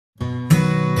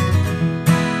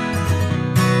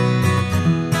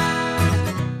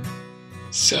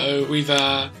So we've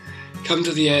come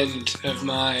to the end of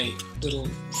my little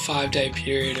 5-day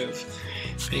period of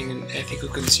being an ethical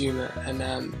consumer,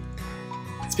 and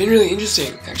it's been really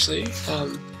interesting actually.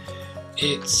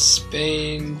 It's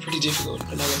been pretty difficult,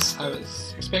 and I guess I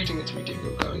was expecting it to be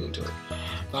difficult going into it,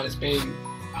 but it's been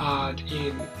hard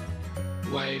in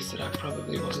ways that I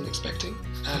probably wasn't expecting.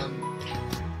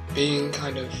 Being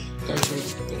kind of going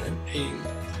from eating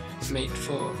meat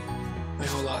for my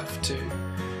whole life to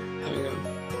having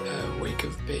a week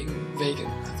of being vegan,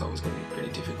 I thought was going to be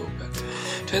pretty difficult, but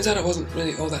turns out it wasn't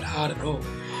really all that hard at all.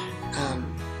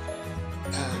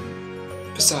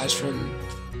 Besides from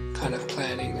kind of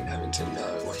planning and having to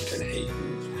know what you're going to eat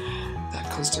and that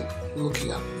constant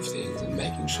looking up of things and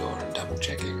making sure and double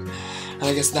checking. And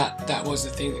I guess that was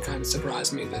the thing that kind of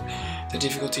surprised me, that the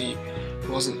difficulty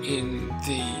wasn't in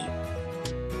the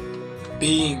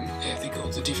being ethical,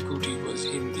 the difficulty was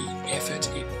in the effort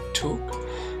it took,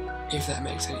 if that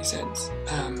makes any sense.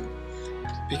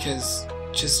 Because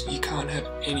just you can't have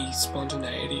any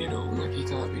spontaneity at all. Like, you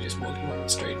can't be just walking on the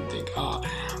street and think, oh,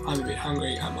 I'm a bit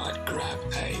hungry, I might grab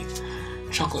a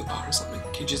chocolate bar or something.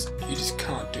 You just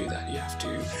can't do that. You have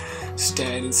to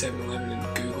stand in 7-Eleven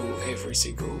and Google every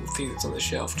single thing that's on the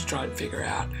shelf to try and figure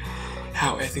out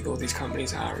how ethical these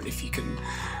companies are and if you can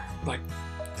buy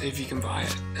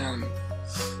it.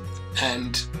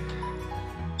 And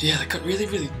yeah, that got really,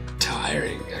 really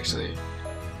tiring actually.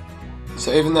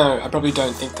 So even though I probably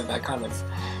don't think that kind of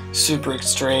super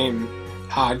extreme,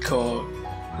 hardcore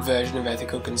version of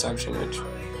ethical consumption, which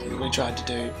we tried to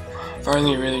do for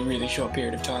only a really, really short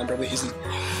period of time, probably isn't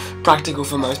practical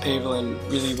for most people and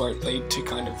really won't lead to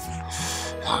kind of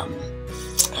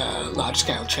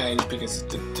large-scale change, because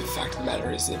the fact of the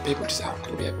matter is that people just aren't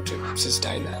going to be able to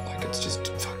sustain that. Like, it's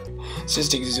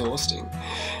just exhausting.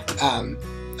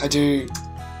 I do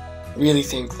really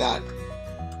think that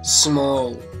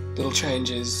small little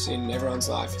changes in everyone's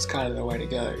life is kind of the way to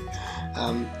go.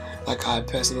 Like, I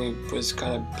personally was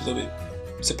kind of a little bit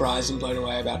surprised and blown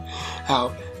away about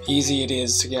how easy it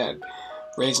is to get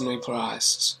reasonably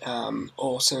priced,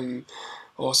 awesome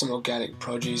organic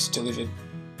produce delivered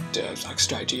like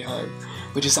straight to your home,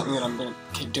 which is something that I'm going to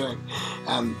keep doing,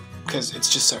 because it's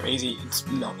just so easy. It's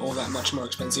not all that much more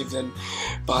expensive than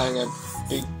buying a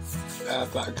big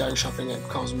going shopping at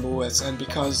Coles and Woolworths, and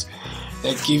because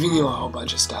they're giving you a whole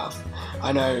bunch of stuff.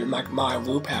 I know my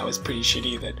willpower is pretty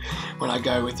shitty, that when I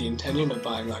go with the intention of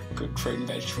buying like good fruit and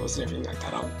vegetables and everything like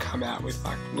that, I'll come out with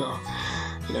like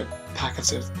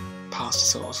packets of pasta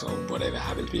sauce or whatever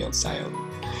happened to be on sale,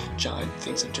 giant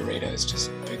things of Doritos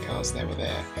just because they were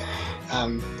there.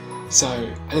 And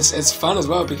it's fun as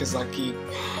well, because like you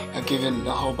are given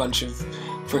a whole bunch of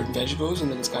fruit and vegetables, and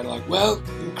then it's kind of like, well,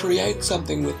 create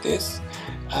something with this,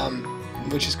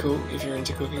 which is cool if you're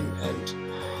into cooking, and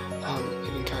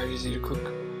it encourages you to cook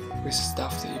with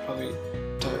stuff that you probably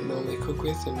don't normally cook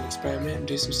with, and experiment and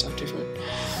do some stuff different.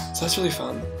 So that's really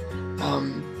fun,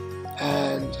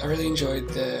 and I really enjoyed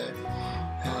the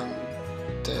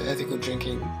ethical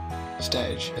drinking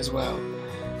stage as well.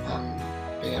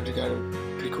 Being able to go to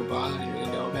a pretty cool bar that I didn't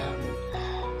really know about,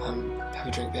 and have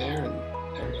a drink there, and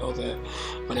all the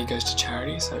money goes to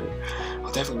charity, so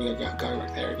I'll definitely be going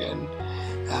back there again.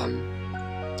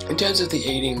 In terms of the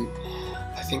eating,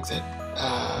 I think that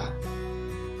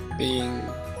being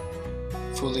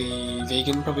fully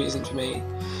vegan probably isn't for me.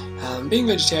 Being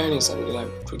vegetarian is something that I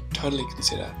would totally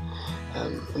consider.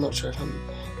 I'm not sure if I'm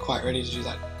quite ready to do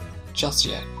that just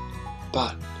yet,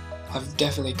 but I've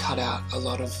definitely cut out a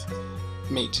lot of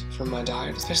meat from my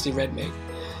diet, especially red meat,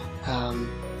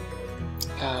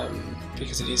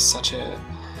 because it is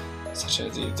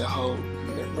the whole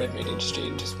red meat industry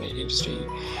and just meat industry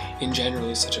in general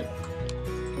is such a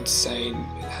insane,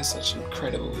 it has such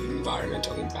incredible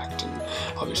environmental impact, and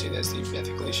obviously there's the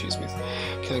ethical issues with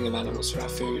killing of animals for our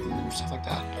food and stuff like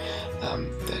that,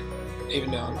 that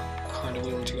even though I'm kind of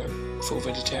willing to go full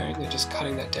vegetarian, they're just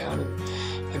cutting that down and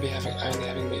maybe only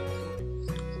having meat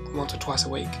once or twice a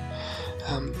week,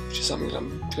 which is something that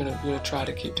I'm gonna try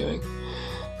to keep doing.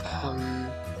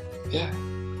 Yeah.